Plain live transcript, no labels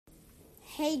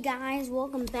Hey guys,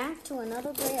 welcome back to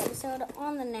another great episode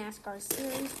on the Nascar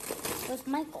Series with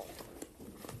Michael.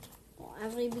 Well,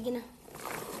 as we begin,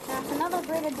 that's another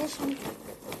great edition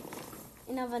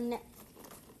of the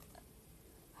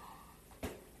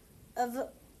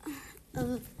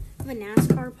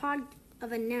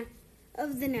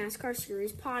NASCAR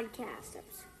Series podcast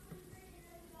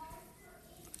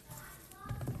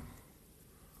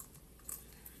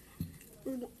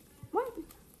episode. What?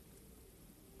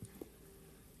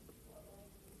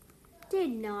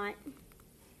 Did not.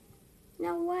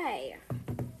 No way.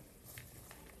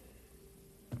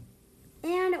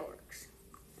 And it works.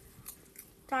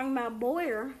 Talking about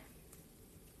Bowyer.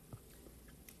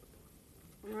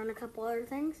 And run a couple other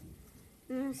things.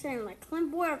 And I'm saying like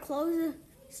Clint Bowyer closes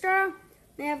start.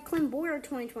 They have Clint Bowyer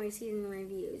 2020 season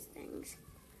reviews things.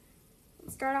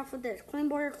 Let's start off with this. Clint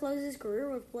Bowyer closes his career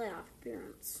with playoff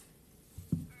appearance.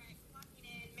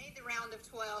 Round of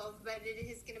 12, but it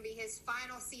is going to be his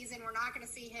final season. We're not going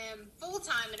to see him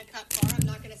full-time in a cup car. I'm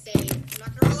not going to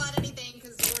roll out anything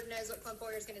because the Lord knows what Clint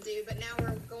Bowyer is going to do, but now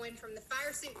we're going from the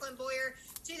fire suit Clint Bowyer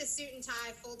to the suit and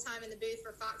tie full-time in the booth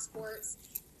for Fox Sports,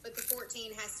 but the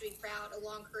 14 has to be proud. A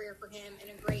long career for him and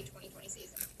a great 2020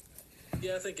 season.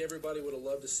 Yeah, I think everybody would have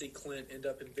loved to see Clint end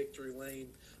up in victory lane,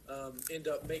 end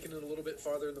up making it a little bit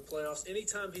farther in the playoffs.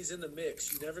 Anytime he's in the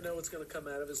mix, you never know what's going to come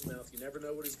out of his mouth. You never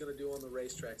know what he's going to do on the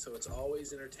racetrack, so it's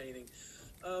always entertaining.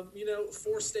 4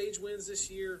 stage wins this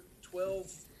year,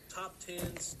 12 top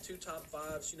 10s, 2 top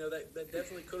 5s. That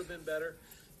definitely could have been better.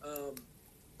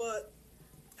 But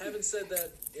having said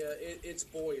that, it's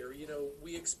Bowyer.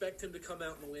 We expect him to come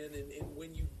out and win, and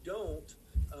when you don't,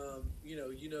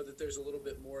 you know that there's a little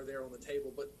bit more there on the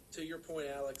table. But to your point,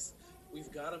 Alex, we've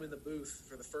got him in the booth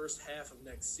for the first half of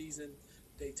next season.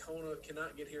 Daytona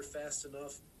cannot get here fast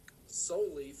enough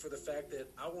solely for the fact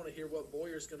that I want to hear what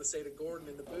Bowyer's going to say to Gordon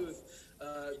in the booth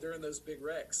during those big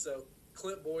wrecks. So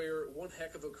Clint Bowyer, one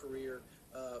heck of a career,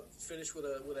 finished with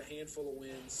a handful of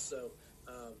wins. So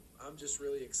I'm just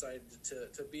really excited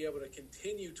to be able to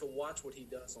continue to watch what he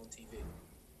does on TV.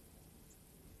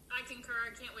 I concur.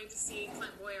 I can't wait to see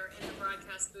Clint Bowyer in the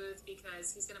broadcast booth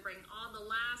because he's going to bring all the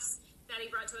laughs that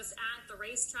he brought to us at the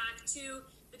racetrack to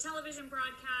the television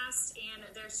broadcast, and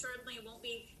there certainly won't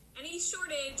be any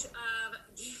shortage of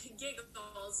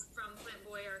giggles from Clint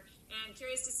Bowyer. And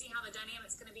curious to see how the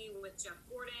dynamic's going to be with Jeff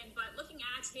Gordon. But looking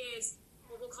at his,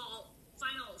 what we'll call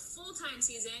final full-time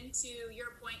season, to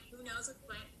your point, who knows with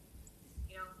Clint?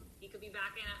 He could be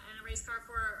back in a race car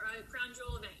for a crown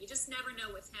jewel event. You just never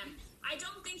know with him. I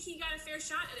don't think he got a fair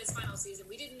shot at his final season.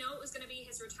 We didn't know it was going to be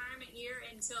his retirement year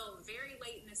until very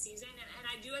late in the season. And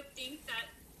I do think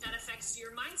that affects your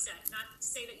mindset. Not to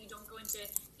say that you don't go into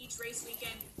each race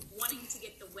weekend wanting to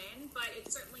get the win, but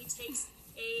it certainly takes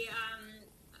a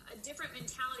different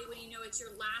mentality when you know it's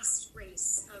your last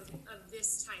race of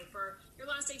this type, or your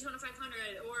last Daytona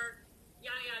 500, or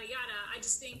yada, yada, yada. I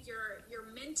just think your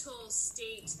mental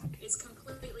state is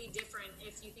completely different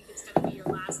if you think it's going to be your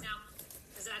last. Now,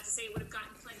 is that to say it would have gotten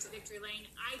Clint to victory lane?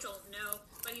 I don't know,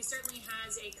 but he certainly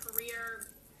has a career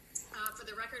for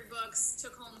the record books,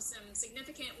 took home some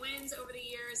significant wins over the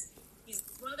years. He's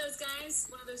one of those guys,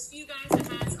 one of those few guys that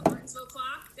has a Martinsville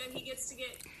clock that he gets to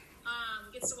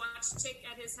watch tick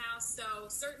at his house. So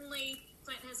certainly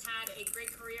Clint has had a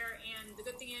great career, and the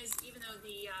good thing is, even though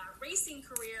the racing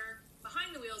career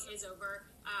behind the wheels is over,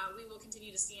 we will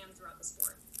continue to see him throughout the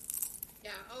sport.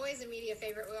 Yeah, always a media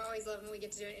favorite. We always love when we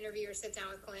get to do an interview or sit down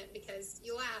with Clint because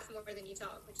you laugh more than you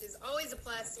talk, which is always a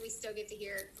plus. We still get to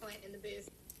hear Clint in the booth.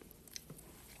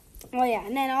 Oh yeah,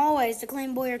 and then always the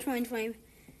Clint Bowyer 2020,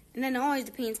 and then always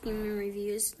the paint scheme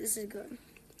reviews. This is good.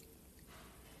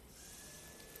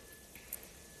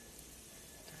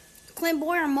 The Clint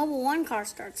Bowyer Mobile 1 car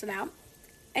starts it out.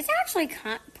 It's actually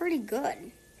pretty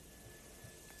good.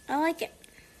 I like it.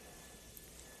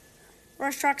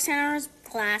 Rush Truck Center is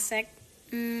classic.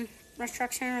 Rush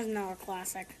Truck Center is another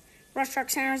classic. Rush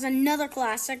Truck Center is another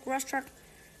classic. Rush Truck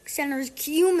Center is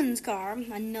Cuman's car,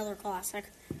 another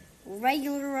classic.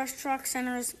 Regular Rush Truck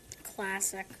Center is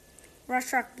classic. Rush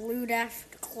Truck Blue Def,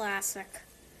 classic.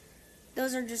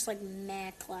 Those are just like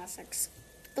mad classics.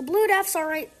 The Blue Def's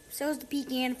alright. So is the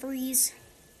Pecan Freeze.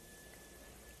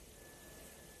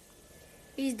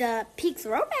 The Peak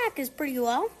Throwback is pretty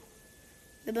well.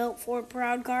 The Built Ford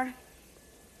Proud car.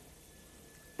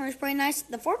 It's pretty nice.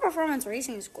 The Ford Performance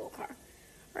Racing School car.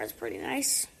 That's pretty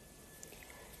nice.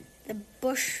 The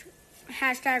Bush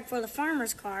hashtag for the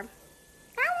Farmers car.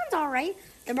 That one's alright.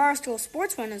 The Barstool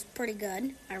Sports one is pretty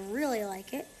good. I really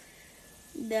like it.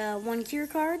 The One Cure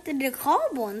car. The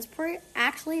DeKalb one's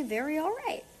actually very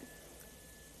alright.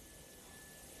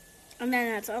 And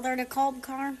then that's other DeKalb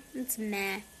car. It's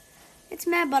meh. It's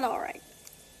meh, but alright.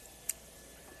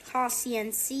 Haas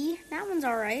CNC. That one's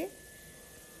alright.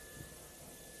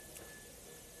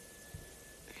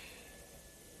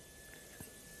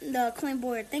 The Clint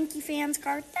Bowyer Thank You Fans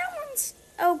car. That one's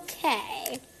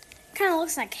okay. Kind of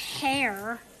looks like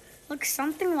hair. Looks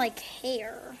something like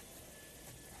hair.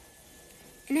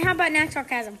 And how about Nascar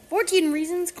Chasm? 14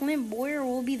 reasons Clint Bowyer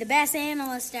will be the best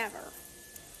analyst ever.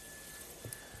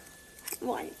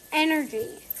 1. Energy.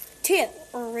 2.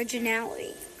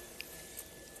 Originality.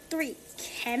 3.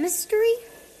 Chemistry.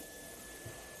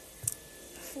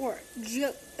 4.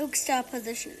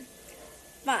 Juxtaposition.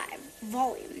 5.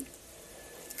 Volume.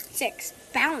 6.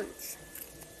 Balance.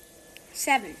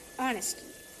 7. Honesty.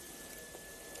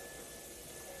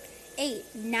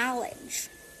 8. Knowledge.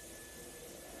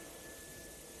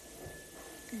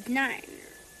 9.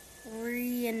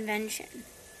 Reinvention.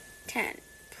 10.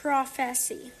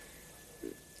 Prophecy.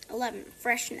 11.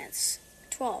 Freshness.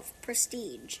 12.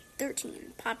 Prestige.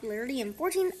 13. Popularity. And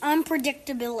 14.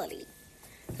 Unpredictability.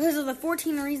 Those are the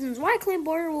 14 reasons why Clint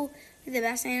Bowyer will be the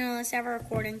best analyst ever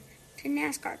according to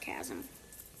NASCAR Chasm.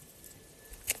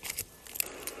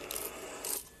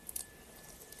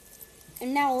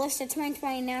 And now a list of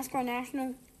 2020 NASCAR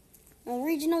National,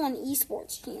 Regional, and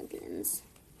Esports champions.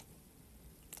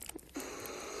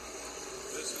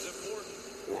 This is important.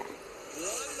 Yeah.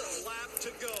 1 lap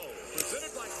to go.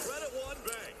 Presented by Credit One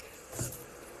Bank.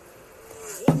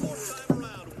 One more time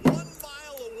around. 1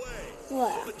 mile away.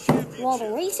 Well, from the championship. while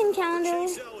the racing calendar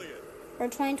Chase Elliott. for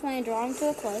 2020 drawing to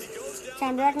a close, it's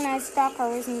time to recognize stock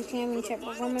car racing championship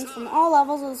performance from all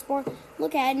levels of the sport.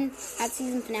 Look ahead at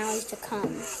season finales to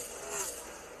come.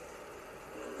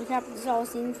 Recap of the solo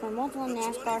season for multiple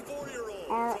NASCAR,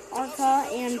 ARCA,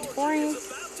 and touring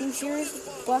team series,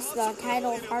 plus the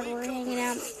title of hardware hanging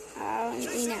out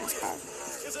in NASCAR.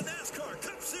 Is a NASCAR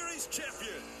Cup Series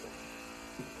champion.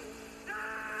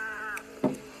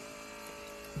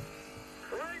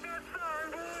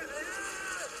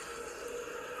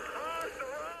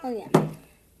 Oh yeah.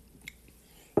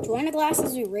 Join the glass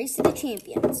as we race to the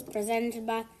champions. Presented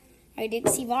by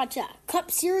Dixie Vodka.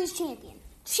 Cup Series champion,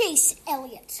 Chase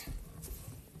Elliott.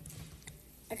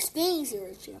 Xfinity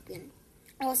Series champion,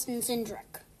 Austin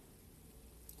Cindric.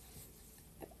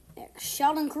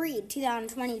 Sheldon Creed,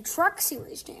 2020 Truck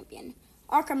Series champion,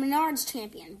 ARCA Menards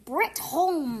champion, Brett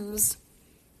Holmes.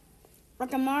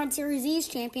 ARCA Menards Series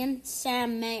East champion,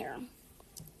 Sam Mayer.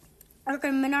 ARCA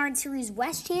Menards Series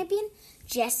West champion,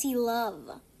 Jesse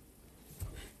Love.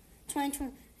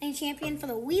 2020 champion for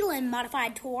the Wheeling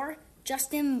Modified Tour,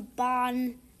 Justin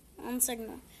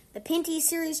Bonsignor. The Pinty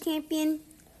Series champion,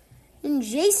 and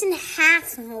Jason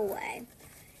Hathaway.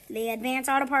 The Advanced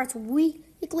Auto Parts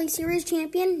Weekly Series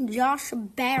champion, Josh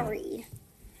Barry.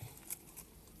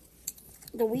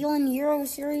 The Wheeling Euro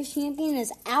Series champion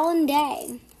is Alan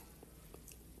Day.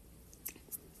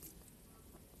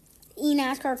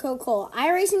 NASCAR Coca-Cola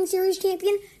iRacing Series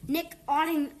champion, Nick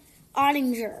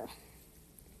Ottinger.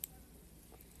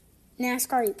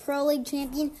 NASCAR Pro League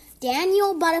champion,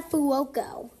 Daniel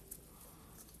Buttafuoco.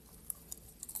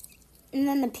 And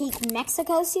then the Peak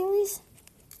Mexico Series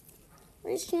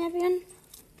race champion,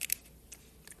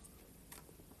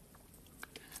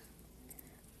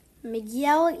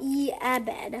 Miguel E.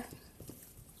 Abed.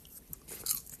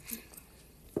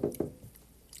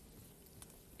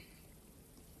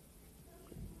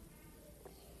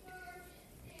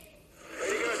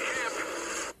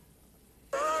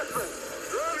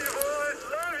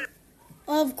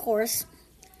 Of course.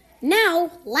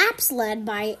 Now, laps led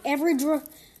by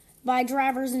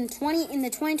drivers in the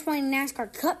 2020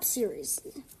 NASCAR Cup Series.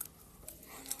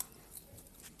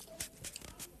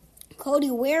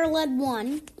 Cody Ware led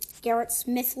 1, Garrett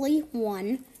Smithley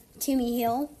 1, Timmy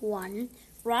Hill 1,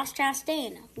 Ross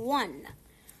Chastain 1,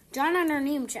 John Hunter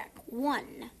Nemechek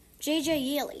 1,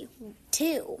 JJ Yeley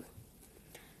 2,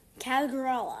 Cal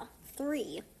Garella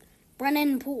 3,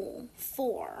 Brennan Poole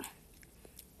 4,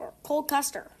 Cole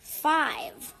Custer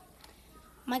 5,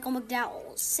 Michael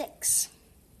McDowell 6,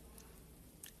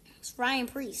 Ryan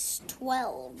Preece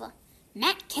 12,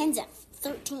 Matt Kenseth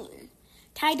 13,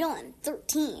 Ty Dillon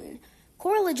 13,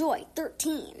 Corey LaJoie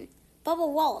 13, Bubba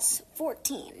Wallace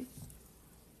 14,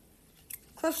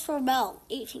 Christopher Bell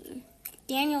 18,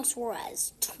 Daniel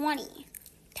Suarez 20,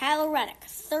 Tyler Reddick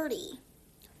 30,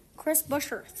 Chris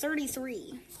Buescher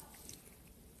 33,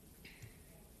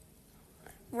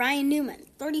 Ryan Newman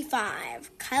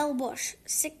 35, Kyle Busch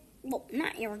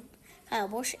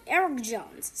Eric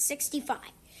Jones 65,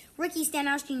 Ricky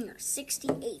Stenhouse Jr.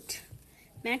 68,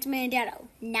 Matt Benedetto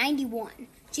 91,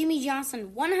 Jimmy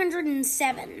Johnson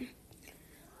 107,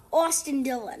 Austin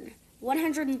Dillon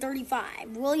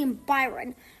 135. William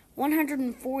Byron,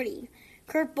 140.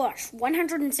 Kurt Busch,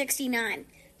 169.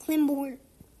 Clint Bowyer,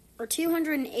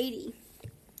 280.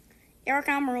 Eric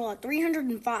Almirola,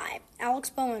 305. Alex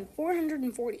Bowen,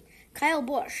 440. Kyle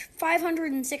Busch,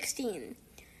 516.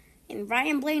 And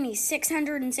Ryan Blaney,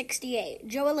 668.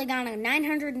 Joey Logano,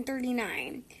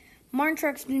 939. Martin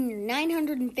Truex Jr.,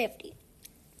 950.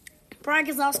 Brian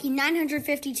Keselowski,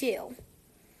 952.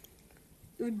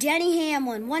 Denny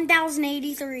Hamlin,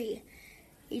 1,083.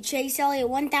 Chase Elliott,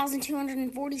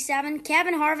 1,247.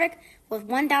 Kevin Harvick with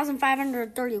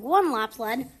 1,531 laps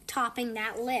led, topping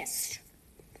that list.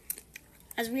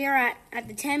 As we are at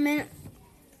the 10-minute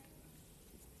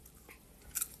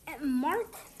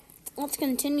mark, let's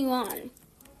continue on.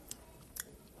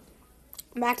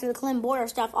 Back to the Clint Bowyer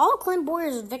stuff. All Clint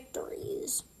Bowyer's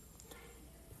victories.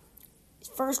 His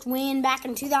first win back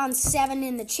in 2007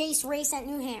 in the Chase race at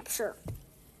New Hampshire.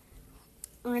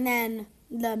 And then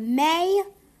the May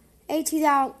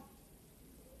 2000,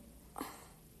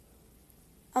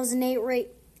 that was an 8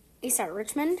 race at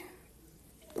Richmond.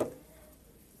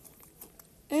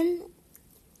 And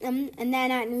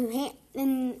then at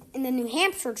in the New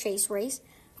Hampshire Chase race,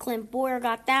 Clint Bowyer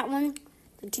got that one.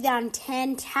 The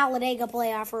 2010 Talladega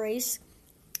playoff race.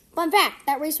 Fun fact,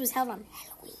 that race was held on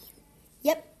Halloween.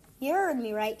 Yep, you heard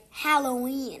me right.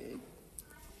 Halloween.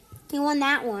 He won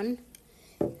that one.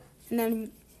 And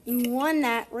then he won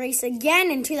that race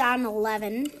again in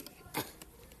 2011.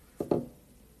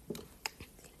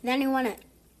 Then he won it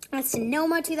at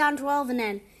Sonoma 2012,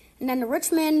 and then the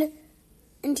Richmond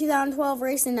in 2012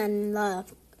 race, and then the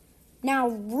now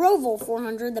Roval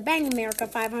 400, the Bank of America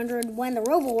 500, when the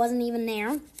Roval wasn't even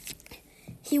there.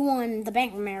 He won the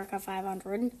Bank of America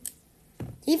 500.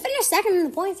 He finished second in the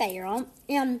points that year,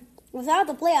 and without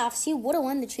the playoffs, he would have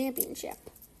won the championship.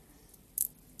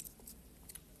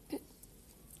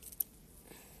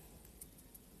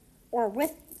 Or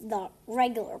with the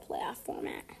regular playoff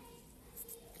format.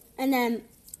 And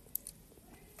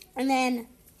then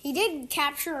he did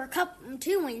capture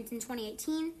 2 wins in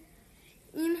 2018.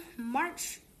 In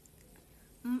March,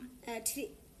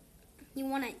 he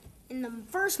won it in the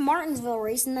first Martinsville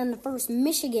race and then the first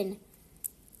Michigan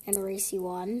and the race he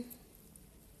won.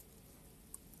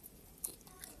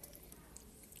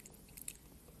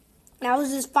 That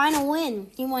was his final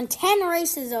win. He won 10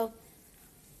 races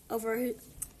over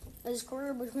his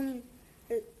career between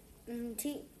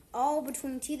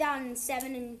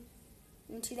 2007 and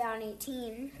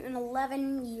 2018, an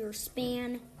 11-year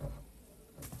span.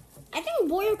 I think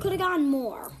Bowyer could have gotten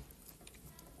more.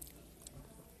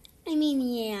 I think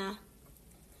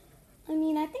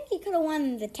he could have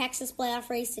won the Texas playoff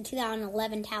race, the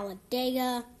 2011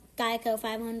 Talladega Geico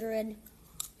 500.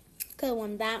 Could have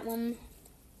won that one.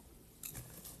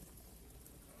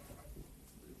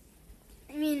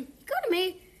 He could have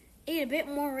made a bit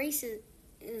more races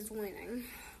winning.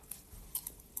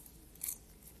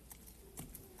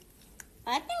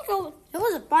 I think it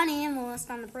was a funny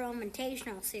analyst on the Pro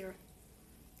Invitational series.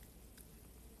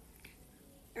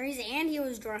 And he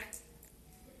was dry.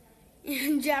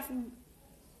 And Jeff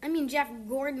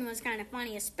Gordon was kind of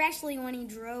funny, especially when he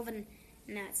drove in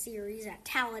that series at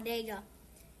Talladega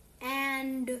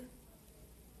and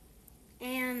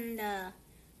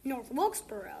North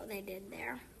Wilkesboro they did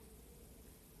there.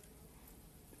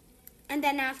 And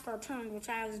then Nascar turned, which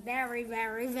I was very,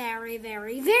 very, very,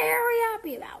 very, very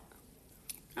happy about.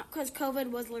 Because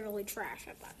COVID was literally trash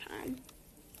at that time.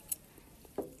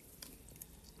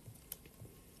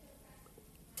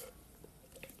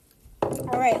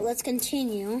 Alright, let's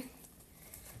continue.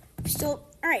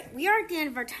 We are at the end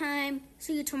of our time.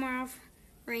 See you tomorrow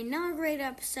for another great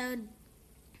episode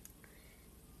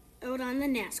on the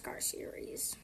NASCAR series.